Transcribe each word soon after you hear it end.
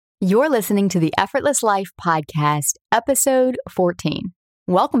You're listening to the Effortless Life Podcast, episode 14.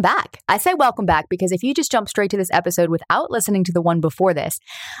 Welcome back. I say welcome back because if you just jump straight to this episode without listening to the one before this,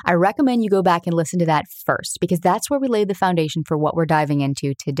 I recommend you go back and listen to that first because that's where we laid the foundation for what we're diving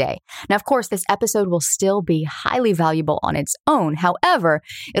into today. Now, of course, this episode will still be highly valuable on its own. However,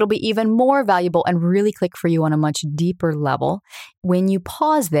 it'll be even more valuable and really click for you on a much deeper level when you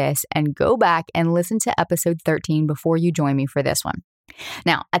pause this and go back and listen to episode 13 before you join me for this one.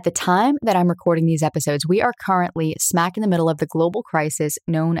 Now, at the time that I'm recording these episodes, we are currently smack in the middle of the global crisis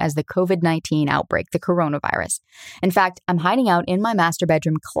known as the COVID-19 outbreak, the coronavirus. In fact, I'm hiding out in my master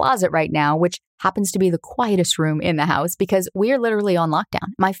bedroom closet right now, which happens to be the quietest room in the house because we are literally on lockdown.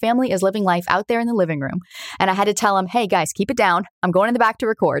 My family is living life out there in the living room, and I had to tell them, hey guys, keep it down. I'm going in the back to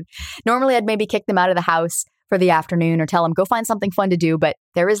record. Normally, I'd maybe kick them out of the house for the afternoon or tell them, go find something fun to do, but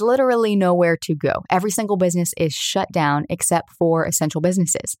there is literally nowhere to go. Every single business is shut down except for essential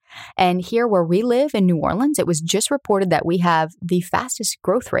businesses. And here where we live in New Orleans, it was just reported that we have the fastest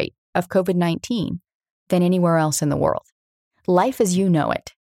growth rate of COVID-19 than anywhere else in the world. Life as you know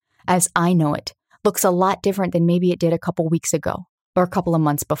it, as I know it, looks a lot different than maybe it did a couple weeks ago or a couple of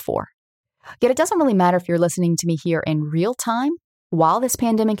months before. Yet it doesn't really matter if you're listening to me here in real time while this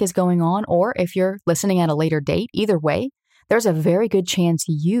pandemic is going on, or if you're listening at a later date. Either way, there's a very good chance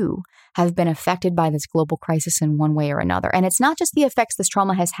you have been affected by this global crisis in one way or another. And it's not just the effects this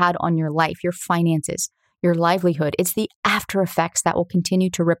trauma has had on your life, your finances, your livelihood. It's the after effects that will continue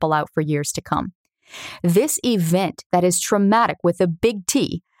to ripple out for years to come. This event that is traumatic with a big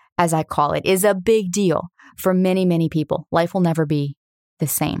T, as I call it, is a big deal for many, many people. Life will never be the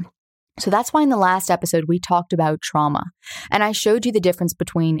same. So that's why in the last episode, we talked about trauma. And I showed you the difference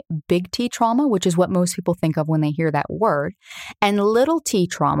between big T trauma, which is what most people think of when they hear that word, and little t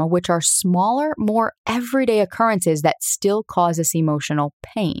trauma, which are smaller, more everyday occurrences that still cause us emotional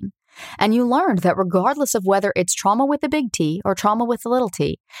pain. And you learned that regardless of whether it's trauma with a big T or trauma with a little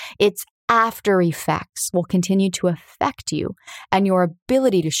t, its after effects will continue to affect you and your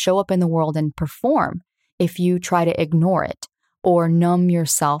ability to show up in the world and perform if you try to ignore it or numb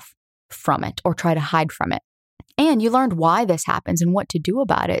yourself from it or try to hide from it. And you learned why this happens and what to do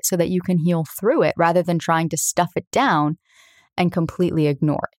about it so that you can heal through it rather than trying to stuff it down and completely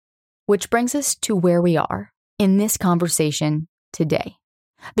ignore it. Which brings us to where we are in this conversation today.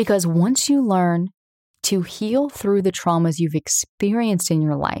 Because once you learn to heal through the traumas you've experienced in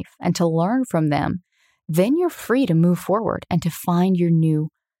your life and to learn from them, then you're free to move forward and to find your new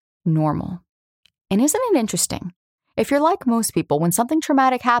normal. And isn't it interesting? If you're like most people, when something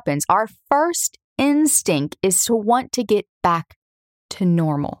traumatic happens, our first instinct is to want to get back to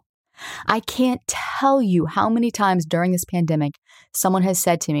normal. I can't tell you how many times during this pandemic someone has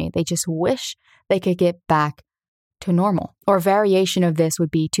said to me they just wish they could get back to normal. Or a variation of this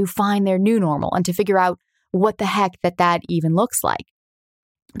would be to find their new normal and to figure out what the heck that even looks like.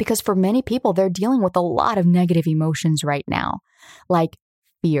 Because for many people, they're dealing with a lot of negative emotions right now, like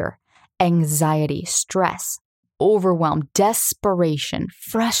fear, anxiety, stress, overwhelm, desperation,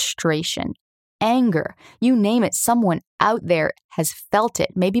 frustration, anger, you name it, someone out there has felt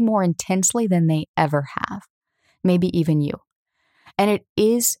it, maybe more intensely than they ever have, maybe even you. And it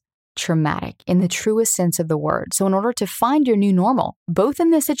is traumatic in the truest sense of the word. So in order to find your new normal, both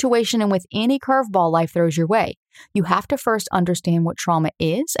in this situation and with any curveball life throws your way, you have to first understand what trauma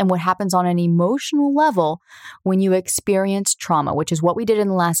is and what happens on an emotional level when you experience trauma, which is what we did in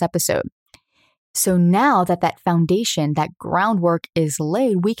the last episode. So now that foundation, that groundwork is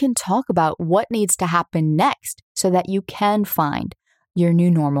laid, we can talk about what needs to happen next so that you can find your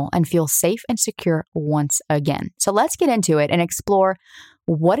new normal and feel safe and secure once again. So let's get into it and explore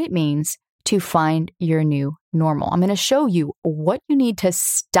what it means to find your new normal. I'm going to show you what you need to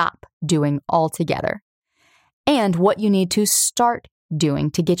stop doing altogether and what you need to start doing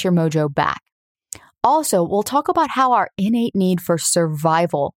to get your mojo back. Also, we'll talk about how our innate need for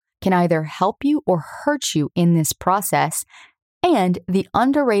survival can either help you or hurt you in this process, and the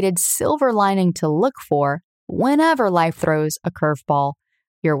underrated silver lining to look for whenever life throws a curveball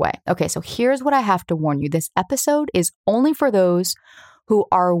your way. Okay, so here's what I have to warn you. This episode is only for those who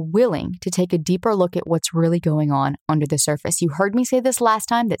are willing to take a deeper look at what's really going on under the surface. You heard me say this last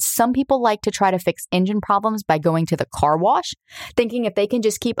time that some people like to try to fix engine problems by going to the car wash, thinking if they can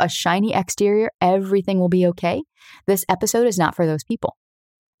just keep a shiny exterior, everything will be okay. This episode is not for those people.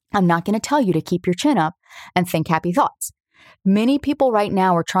 I'm not going to tell you to keep your chin up and think happy thoughts. Many people right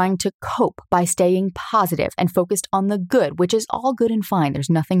now are trying to cope by staying positive and focused on the good, which is all good and fine. There's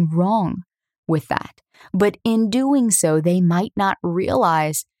nothing wrong with that. But in doing so, they might not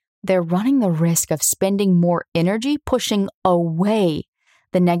realize they're running the risk of spending more energy pushing away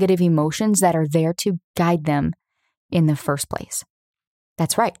the negative emotions that are there to guide them in the first place.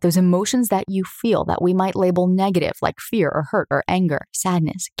 That's right. Those emotions that you feel that we might label negative, like fear or hurt or anger,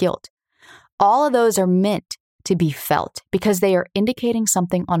 sadness, guilt. All of those are meant to be felt because they are indicating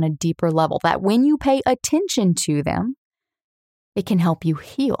something on a deeper level that when you pay attention to them, it can help you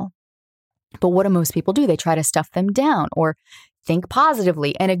heal. But what do most people do? They try to stuff them down or think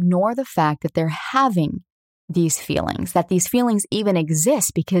positively and ignore the fact that they're having these feelings, that these feelings even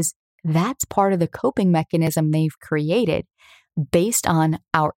exist because that's part of the coping mechanism they've created based on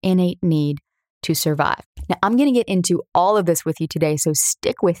our innate need to survive. Now, I'm going to get into all of this with you today, so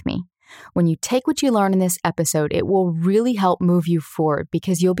stick with me. When you take what you learn in this episode, it will really help move you forward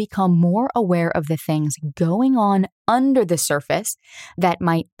because you'll become more aware of the things going on under the surface that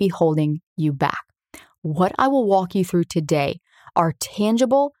might be holding you back. What I will walk you through today are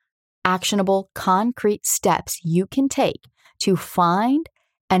tangible, actionable, concrete steps you can take to find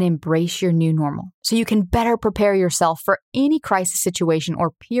and embrace your new normal so you can better prepare yourself for any crisis situation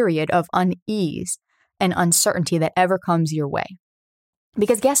or period of unease and uncertainty that ever comes your way.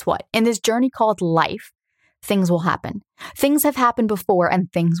 Because guess what? In this journey called life, things will happen. Things have happened before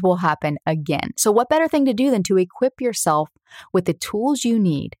and things will happen again. So what better thing to do than to equip yourself with the tools you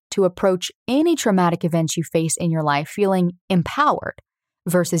need to approach any traumatic events you face in your life feeling empowered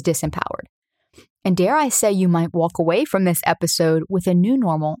versus disempowered. And dare I say you might walk away from this episode with a new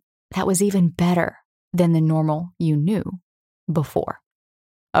normal that was even better than the normal you knew before.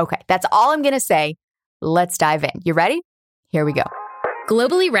 Okay, that's all I'm going to say. Let's dive in. You ready? Here we go.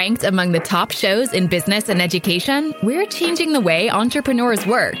 Globally ranked among the top shows in business and education, we're changing the way entrepreneurs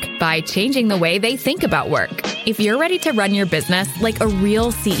work by changing the way they think about work. If you're ready to run your business like a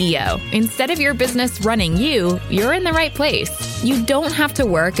real CEO, instead of your business running you, you're in the right place. You don't have to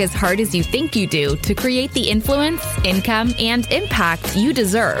work as hard as you think you do to create the influence, income, and impact you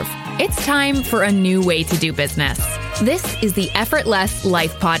deserve. It's time for a new way to do business. This is the Effortless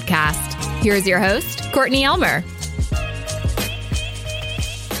Life Podcast. Here's your host, Courtney Elmer.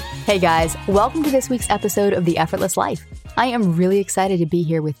 Hey guys, welcome to this week's episode of The Effortless Life. I am really excited to be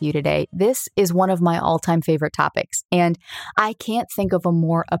here with you today. This is one of my all-time favorite topics, and I can't think of a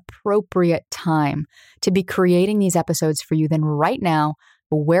more appropriate time to be creating these episodes for you than right now,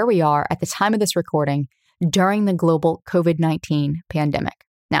 where we are at the time of this recording during the global COVID-19 pandemic.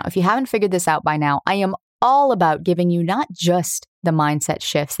 Now, if you haven't figured this out by now, I am all about giving you not just the mindset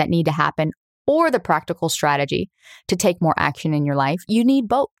shifts that need to happen or the practical strategy to take more action in your life. You need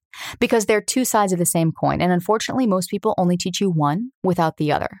both. Because they're two sides of the same coin. And unfortunately, most people only teach you one without the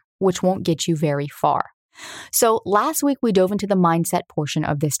other, which won't get you very far. So last week, we dove into the mindset portion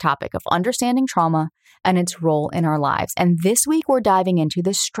of this topic of understanding trauma and its role in our lives. And this week, we're diving into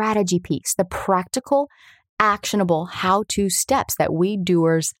the strategy piece, the practical, actionable how-to steps that we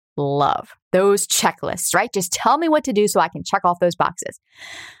doers love. Those checklists, right? Just tell me what to do so I can check off those boxes.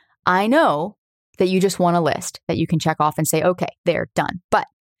 I know that you just want a list that you can check off and say, okay, they're done. But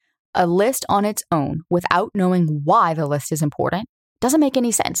a list on its own without knowing why the list is important doesn't make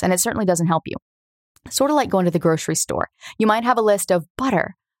any sense, and it certainly doesn't help you. Sort of like going to the grocery store. You might have a list of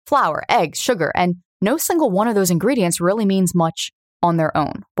butter, flour, eggs, sugar, and no single one of those ingredients really means much on their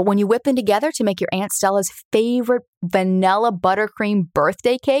own. But when you whip them together to make your Aunt Stella's favorite vanilla buttercream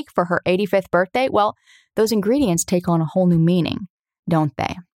birthday cake for her 85th birthday, well, those ingredients take on a whole new meaning, don't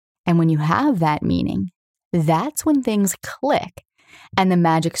they? And when you have that meaning, that's when things click and the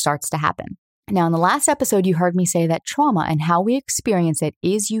magic starts to happen. Now, in the last episode, you heard me say that trauma and how we experience it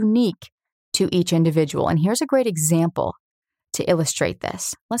is unique to each individual. And here's a great example to illustrate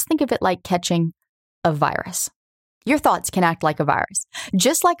this. Let's think of it like catching a virus. Your thoughts can act like a virus.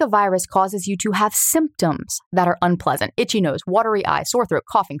 Just like a virus causes you to have symptoms that are unpleasant, itchy nose, watery eye, sore throat,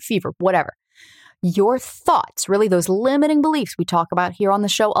 coughing, fever, whatever. Your thoughts, really those limiting beliefs we talk about here on the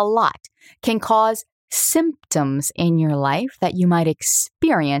show a lot, can cause symptoms in your life that you might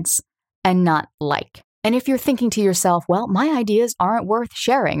experience and not like. And if you're thinking to yourself, well, my ideas aren't worth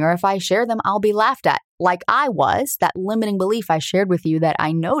sharing, or if I share them, I'll be laughed at, like I was, that limiting belief I shared with you that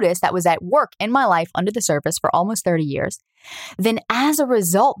I noticed that was at work in my life under the surface for almost 30 years, then as a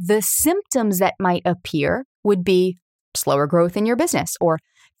result, the symptoms that might appear would be slower growth in your business, or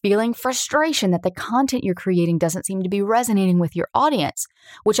feeling frustration that the content you're creating doesn't seem to be resonating with your audience,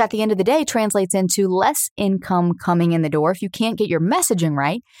 which at the end of the day translates into less income coming in the door if you can't get your messaging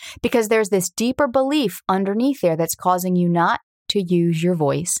right, because there's this deeper belief underneath there that's causing you not to use your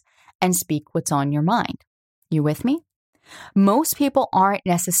voice and speak what's on your mind. You with me? Most people aren't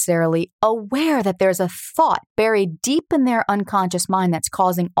necessarily aware that there's a thought buried deep in their unconscious mind that's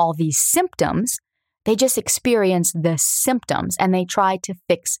causing all these symptoms They just experience the symptoms and they try to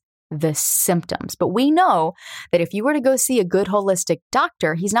fix the symptoms. But we know that if you were to go see a good holistic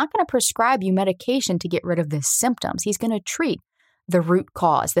doctor, he's not going to prescribe you medication to get rid of the symptoms. He's going to treat the root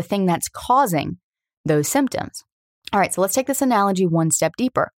cause, the thing that's causing those symptoms. All right, so let's take this analogy one step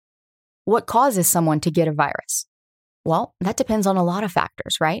deeper. What causes someone to get a virus? Well, that depends on a lot of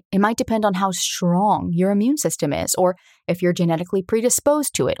factors, right? It might depend on how strong your immune system is, or if you're genetically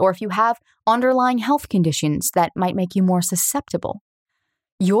predisposed to it, or if you have underlying health conditions that might make you more susceptible.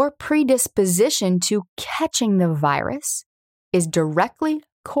 Your predisposition to catching the virus is directly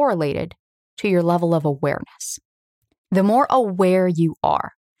correlated to your level of awareness. The more aware you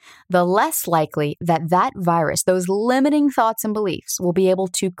are, the less likely that virus, those limiting thoughts and beliefs, will be able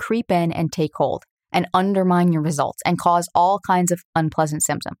to creep in and take hold and undermine your results and cause all kinds of unpleasant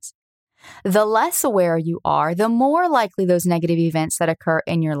symptoms. The less aware you are, the more likely those negative events that occur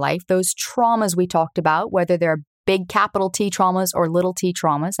in your life, those traumas we talked about, whether they're big capital T traumas or little t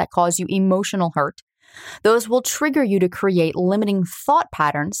traumas that cause you emotional hurt, those will trigger you to create limiting thought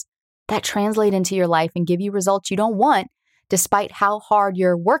patterns that translate into your life and give you results you don't want, despite how hard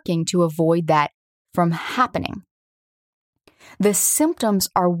you're working to avoid that from happening. The symptoms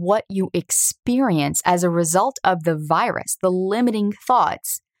are what you experience as a result of the virus, the limiting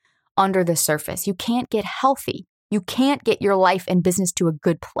thoughts under the surface. You can't get healthy. You can't get your life and business to a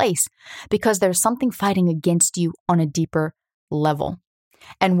good place because there's something fighting against you on a deeper level.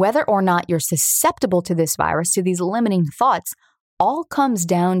 And whether or not you're susceptible to this virus, to these limiting thoughts, all comes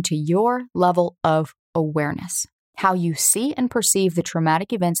down to your level of awareness, how you see and perceive the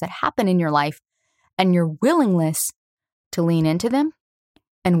traumatic events that happen in your life, and your willingness to lean into them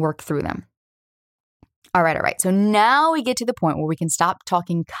and work through them. All right. So now we get to the point where we can stop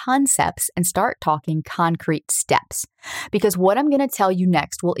talking concepts and start talking concrete steps. Because what I'm going to tell you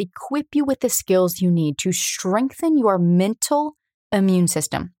next will equip you with the skills you need to strengthen your mental immune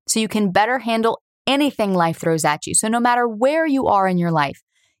system so you can better handle anything life throws at you. So no matter where you are in your life,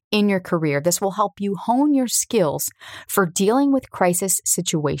 in your career, this will help you hone your skills for dealing with crisis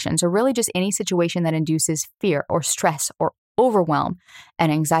situations, or really just any situation that induces fear or stress or overwhelm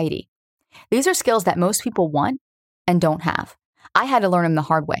and anxiety. These are skills that most people want and don't have. I had to learn them the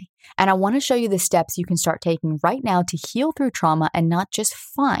hard way, and I want to show you the steps you can start taking right now to heal through trauma and not just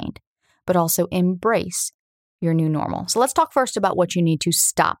find, but also embrace your new normal. So let's talk first about what you need to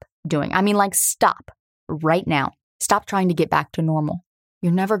stop doing. Stop right now. Stop trying to get back to normal.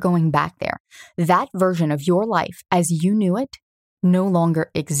 You're never going back there. That version of your life as you knew it no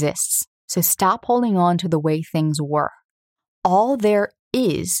longer exists. So stop holding on to the way things were. All there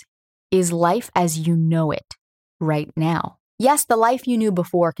is life as you know it right now. Yes, the life you knew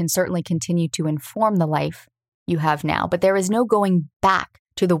before can certainly continue to inform the life you have now, but there is no going back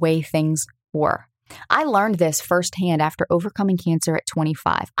to the way things were. I learned this firsthand after overcoming cancer at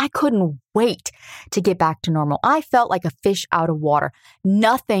 25. I couldn't wait to get back to normal. I felt like a fish out of water.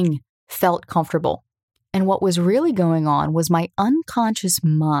 Nothing felt comfortable. And what was really going on was my unconscious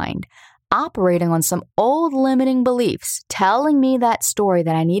mind operating on some old limiting beliefs, telling me that story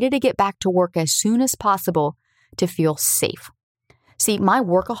that I needed to get back to work as soon as possible to feel safe. See, my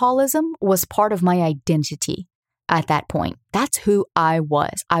workaholism was part of my identity at that point. That's who I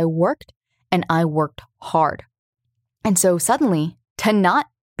was. I worked and I worked hard. And so suddenly, to not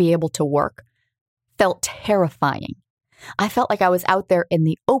be able to work felt terrifying. I felt like I was out there in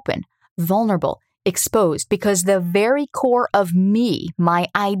the open, vulnerable, exposed, because the very core of me, my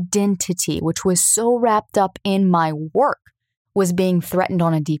identity, which was so wrapped up in my work, was being threatened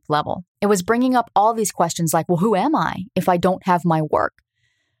on a deep level. It was bringing up all these questions like, well, who am I if I don't have my work?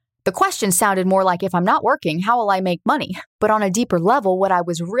 The question sounded more like, if I'm not working, how will I make money? But on a deeper level, what I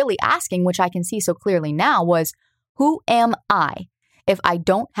was really asking, which I can see so clearly now, was, who am I if I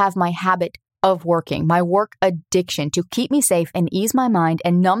don't have my habit of working, my work addiction to keep me safe and ease my mind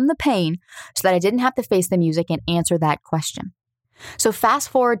and numb the pain so that I didn't have to face the music and answer that question? So fast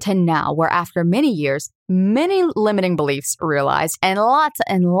forward to now, where after many years, many limiting beliefs realized, and lots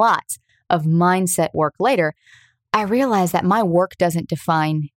of mindset work later, I realized that my work doesn't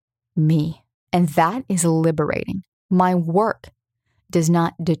define me. And that is liberating. My work does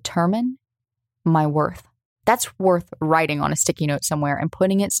not determine my worth. That's worth writing on a sticky note somewhere and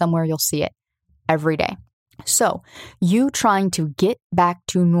putting it somewhere you'll see it every day. So you trying to get back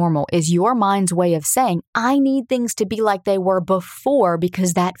to normal is your mind's way of saying, I need things to be like they were before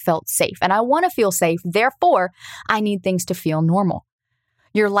because that felt safe. And I want to feel safe. Therefore, I need things to feel normal.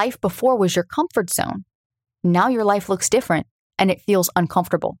 Your life before was your comfort zone. Now your life looks different and it feels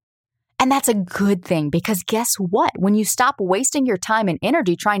uncomfortable. And that's a good thing, because guess what? When you stop wasting your time and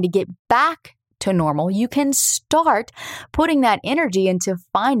energy trying to get back to normal, you can start putting that energy into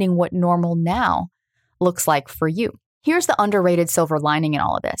finding what normal now looks like for you. Here's the underrated silver lining in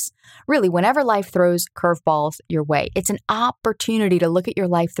all of this. Really, whenever life throws curveballs your way, it's an opportunity to look at your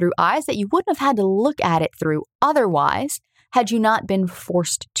life through eyes that you wouldn't have had to look at it through otherwise had you not been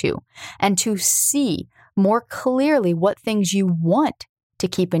forced to, and to see more clearly what things you want to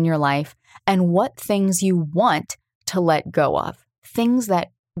keep in your life and what things you want to let go of, things that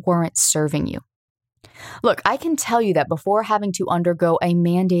weren't serving you. Look, I can tell you that before having to undergo a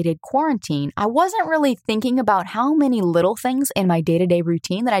mandated quarantine, I wasn't really thinking about how many little things in my day-to-day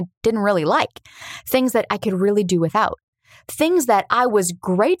routine that I didn't really like, things that I could really do without, things that I was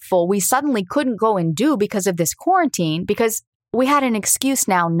grateful we suddenly couldn't go and do because of this quarantine, because we had an excuse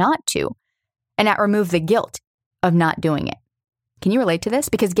now not to, and that removed the guilt of not doing it. Can you relate to this?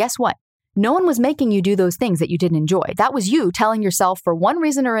 Because guess what? No one was making you do those things that you didn't enjoy. That was you telling yourself for one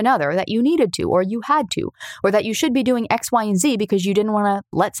reason or another that you needed to, or you had to, or that you should be doing X, Y, and Z because you didn't want to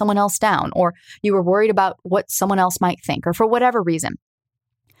let someone else down, or you were worried about what someone else might think, or for whatever reason.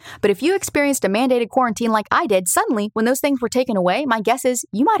 But if you experienced a mandated quarantine like I did, suddenly when those things were taken away, my guess is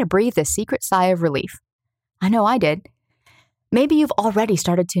you might have breathed a secret sigh of relief. I know I did. Maybe you've already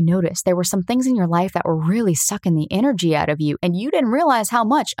started to notice there were some things in your life that were really sucking the energy out of you, and you didn't realize how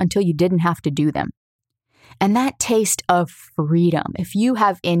much until you didn't have to do them. And that taste of freedom, if you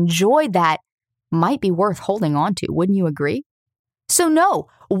have enjoyed that, might be worth holding on to. Wouldn't you agree? So no,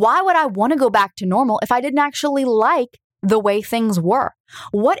 why would I want to go back to normal if I didn't actually like the way things were?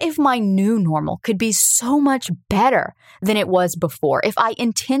 What if my new normal could be so much better than it was before? If I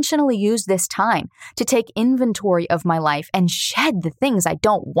intentionally used this time to take inventory of my life and shed the things I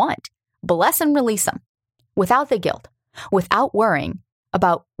don't want, bless and release them without the guilt, without worrying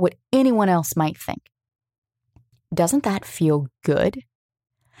about what anyone else might think. Doesn't that feel good?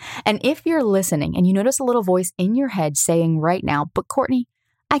 And if you're listening and you notice a little voice in your head saying right now, but Courtney,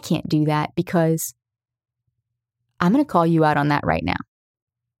 I can't do that because I'm going to call you out on that right now.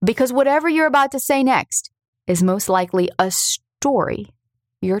 Because whatever you're about to say next is most likely a story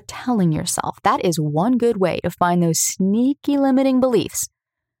you're telling yourself. That is one good way to find those sneaky limiting beliefs,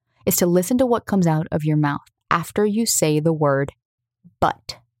 is to listen to what comes out of your mouth after you say the word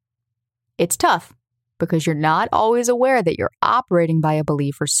but. It's tough because you're not always aware that you're operating by a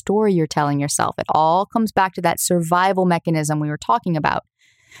belief or story you're telling yourself. It all comes back to that survival mechanism we were talking about.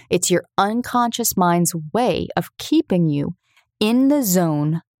 It's your unconscious mind's way of keeping you in the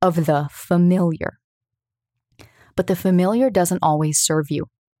zone of the familiar. But the familiar doesn't always serve you.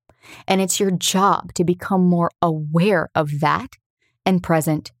 And it's your job to become more aware of that and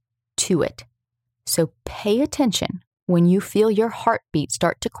present to it. So pay attention when you feel your heartbeat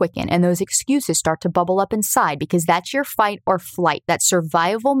start to quicken and those excuses start to bubble up inside, because that's your fight or flight, that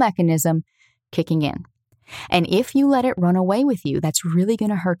survival mechanism kicking in. And if you let it run away with you, that's really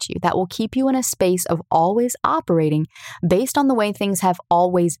going to hurt you. That will keep you in a space of always operating based on the way things have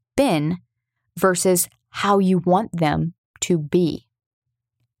always been versus how you want them to be.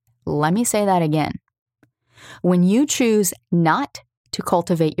 Let me say that again. When you choose not to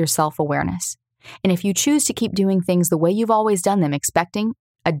cultivate your self-awareness, and if you choose to keep doing things the way you've always done them, expecting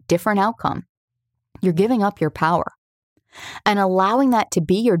a different outcome, you're giving up your power. And allowing that to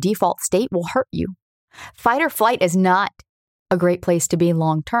be your default state will hurt you. Fight or flight is not a great place to be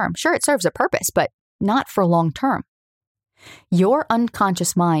long term. Sure, it serves a purpose, but not for long term. Your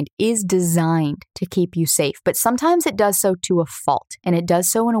unconscious mind is designed to keep you safe, but sometimes it does so to a fault, and it does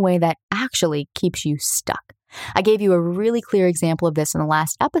so in a way that actually keeps you stuck. I gave you a really clear example of this in the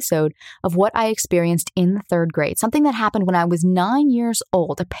last episode of what I experienced in the 3rd grade, something that happened when I was 9 years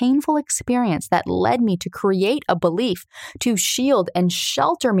old, a painful experience that led me to create a belief to shield and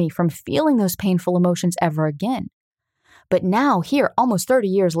shelter me from feeling those painful emotions ever again. But now, here, almost 30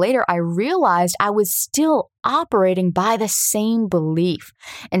 years later, I realized I was still operating by the same belief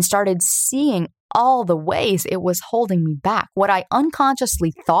and started seeing all the ways it was holding me back. What I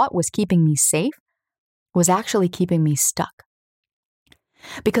unconsciously thought was keeping me safe was actually keeping me stuck.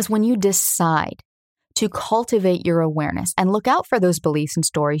 Because when you decide to cultivate your awareness and look out for those beliefs and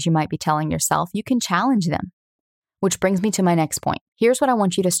stories you might be telling yourself, you can challenge them. Which brings me to my next point. Here's what I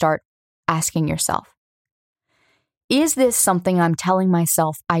want you to start asking yourself. Is this something I'm telling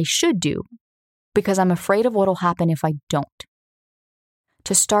myself I should do because I'm afraid of what will happen if I don't?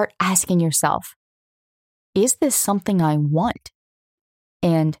 To start asking yourself, is this something I want?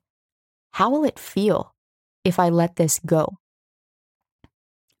 And how will it feel if I let this go?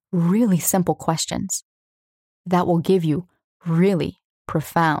 Really simple questions that will give you really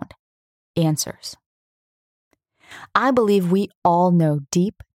profound answers. I believe we all know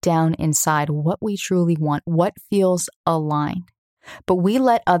deep down inside what we truly want, what feels aligned. But we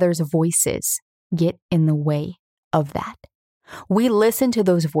let others' voices get in the way of that. We listen to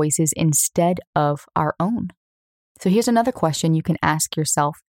those voices instead of our own. So here's another question you can ask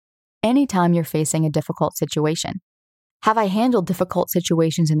yourself anytime you're facing a difficult situation. Have I handled difficult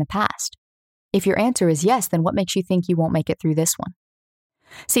situations in the past? If your answer is yes, then what makes you think you won't make it through this one?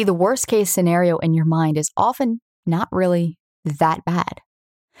 See, the worst case scenario in your mind is often not really that bad.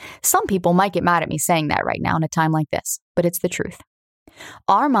 Some people might get mad at me saying that right now in a time like this, but it's the truth.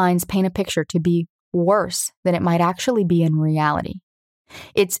 Our minds paint a picture to be worse than it might actually be in reality.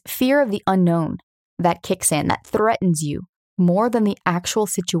 It's fear of the unknown that kicks in, that threatens you more than the actual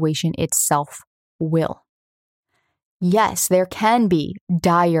situation itself will. Yes, there can be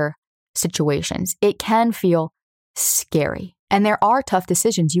dire situations. It can feel scary, and there are tough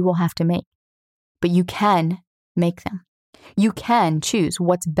decisions you will have to make, but you can make them. You can choose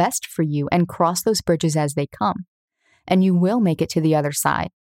what's best for you and cross those bridges as they come, and you will make it to the other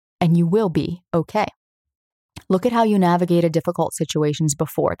side, and you will be okay. Look at how you navigated difficult situations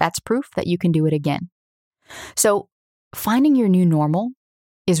before. That's proof that you can do it again. So, finding your new normal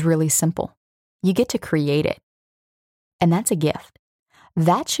is really simple. You get to create it, and that's a gift.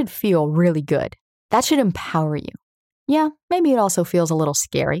 That should feel really good. That should empower you. Yeah, maybe it also feels a little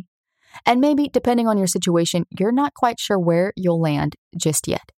scary. And maybe, depending on your situation, you're not quite sure where you'll land just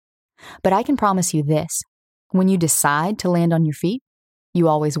yet. But I can promise you this. When you decide to land on your feet, you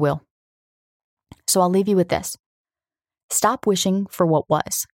always will. So I'll leave you with this. Stop wishing for what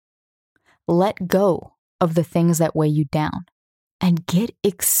was. Let go of the things that weigh you down. And get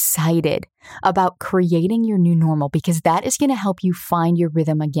excited about creating your new normal, because that is going to help you find your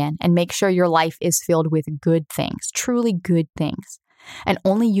rhythm again and make sure your life is filled with good things, truly good things. And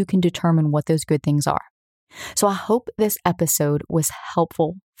only you can determine what those good things are. So I hope this episode was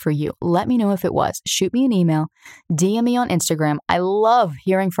helpful for you. Let me know if it was. Shoot me an email, DM me on Instagram. I love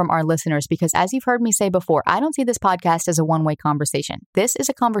hearing from our listeners because, as you've heard me say before, I don't see this podcast as a one-way conversation. This is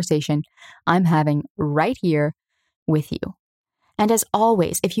a conversation I'm having right here with you. And as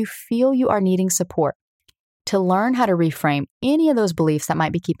always, if you feel you are needing support to learn how to reframe any of those beliefs that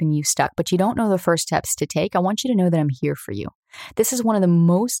might be keeping you stuck, but you don't know the first steps to take, I want you to know that I'm here for you. This is one of the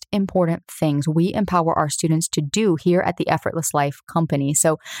most important things we empower our students to do here at the Effortless Life Company.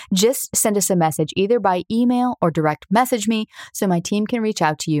 So just send us a message either by email or direct message me so my team can reach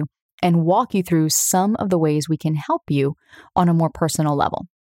out to you and walk you through some of the ways we can help you on a more personal level.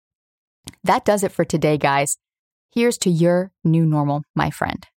 That does it for today, guys. Here's to your new normal, my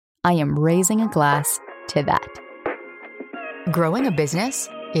friend. I am raising a glass to that. Growing a business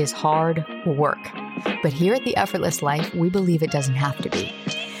is hard work, but here at The Effortless Life, we believe it doesn't have to be.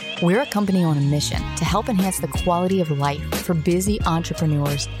 We're a company on a mission to help enhance the quality of life for busy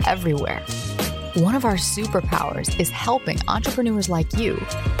entrepreneurs everywhere. One of our superpowers is helping entrepreneurs like you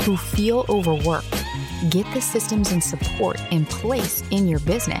who feel overworked get the systems and support in place in your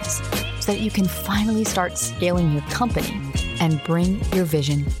business so that you can finally start scaling your company and bring your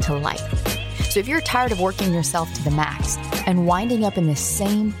vision to life. So if you're tired of working yourself to the max and winding up in the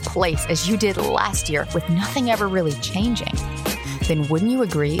same place as you did last year with nothing ever really changing, then wouldn't you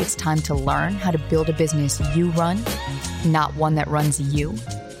agree it's time to learn how to build a business you run, not one that runs you?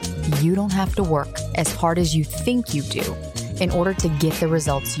 You don't have to work as hard as you think you do in order to get the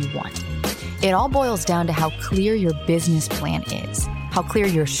results you want. It all boils down to how clear your business plan is, how clear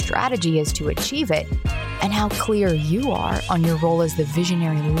your strategy is to achieve it, and how clear you are on your role as the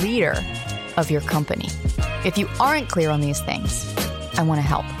visionary leader of your company. If you aren't clear on these things, I want to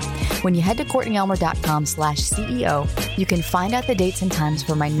help. When you head to CourtneyElmer.com/CEO, you can find out the dates and times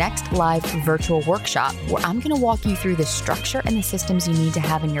for my next live virtual workshop where I'm going to walk you through the structure and the systems you need to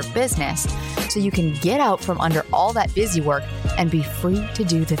have in your business so you can get out from under all that busy work and be free to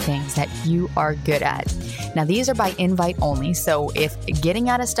do the things that you are good at. Now, these are by invite only, so if getting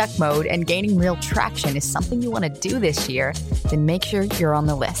out of stuck mode and gaining real traction is something you want to do this year, then make sure you're on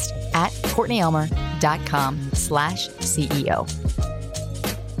the list at CourtneyElmer.com/CEO.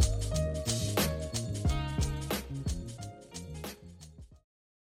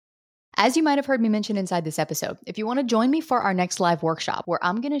 As you might have heard me mention inside this episode, if you want to join me for our next live workshop where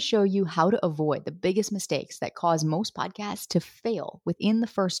I'm going to show you how to avoid the biggest mistakes that cause most podcasts to fail within the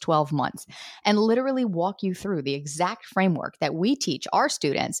first 12 months and literally walk you through the exact framework that we teach our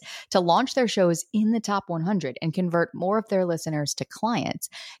students to launch their shows in the top 100 and convert more of their listeners to clients,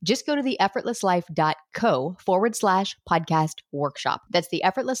 just go to theeffortlesslife.co/podcast workshop. That's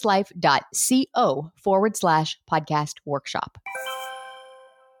theeffortlesslife.co/podcast workshop.